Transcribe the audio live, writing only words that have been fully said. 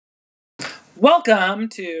Welcome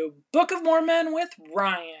to Book of Mormon with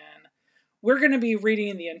Ryan. We're going to be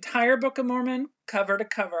reading the entire Book of Mormon cover to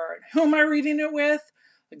cover. Who am I reading it with?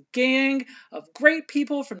 A gang of great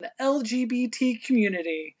people from the LGBT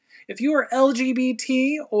community. If you are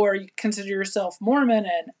LGBT or you consider yourself Mormon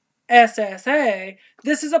and SSA,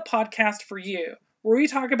 this is a podcast for you, where we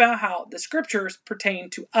talk about how the scriptures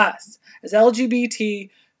pertain to us as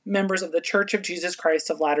LGBT members of the Church of Jesus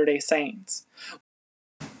Christ of Latter-day Saints.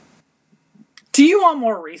 Do you want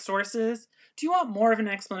more resources? Do you want more of an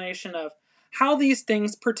explanation of how these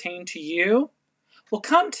things pertain to you? Well,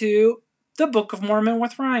 come to the Book of Mormon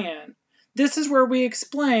with Ryan. This is where we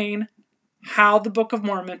explain how the Book of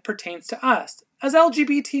Mormon pertains to us as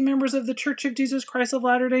LGBT members of the Church of Jesus Christ of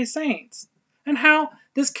Latter-day Saints, and how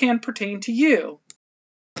this can pertain to you.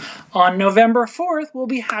 On November 4th, we'll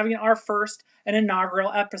be having our first and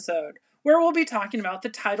inaugural episode, where we'll be talking about the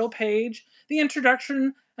title page, the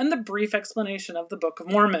introduction, and the brief explanation of the Book of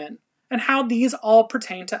Mormon, and how these all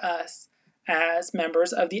pertain to us as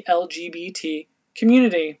members of the LGBT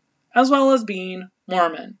community, as well as being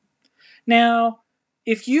Mormon. Now,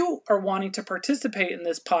 if you are wanting to participate in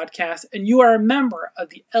this podcast and you are a member of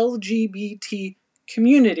the LGBT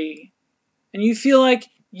community, and you feel like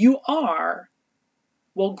you are,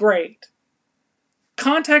 well, great.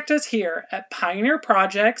 Contact us here at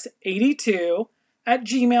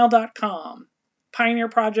pioneerprojects82@gmail.com. Pioneer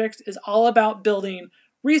Projects is all about building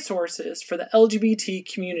resources for the LGBT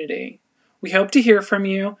community. We hope to hear from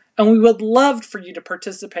you, and we would love for you to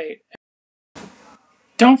participate.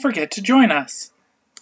 Don't forget to join us.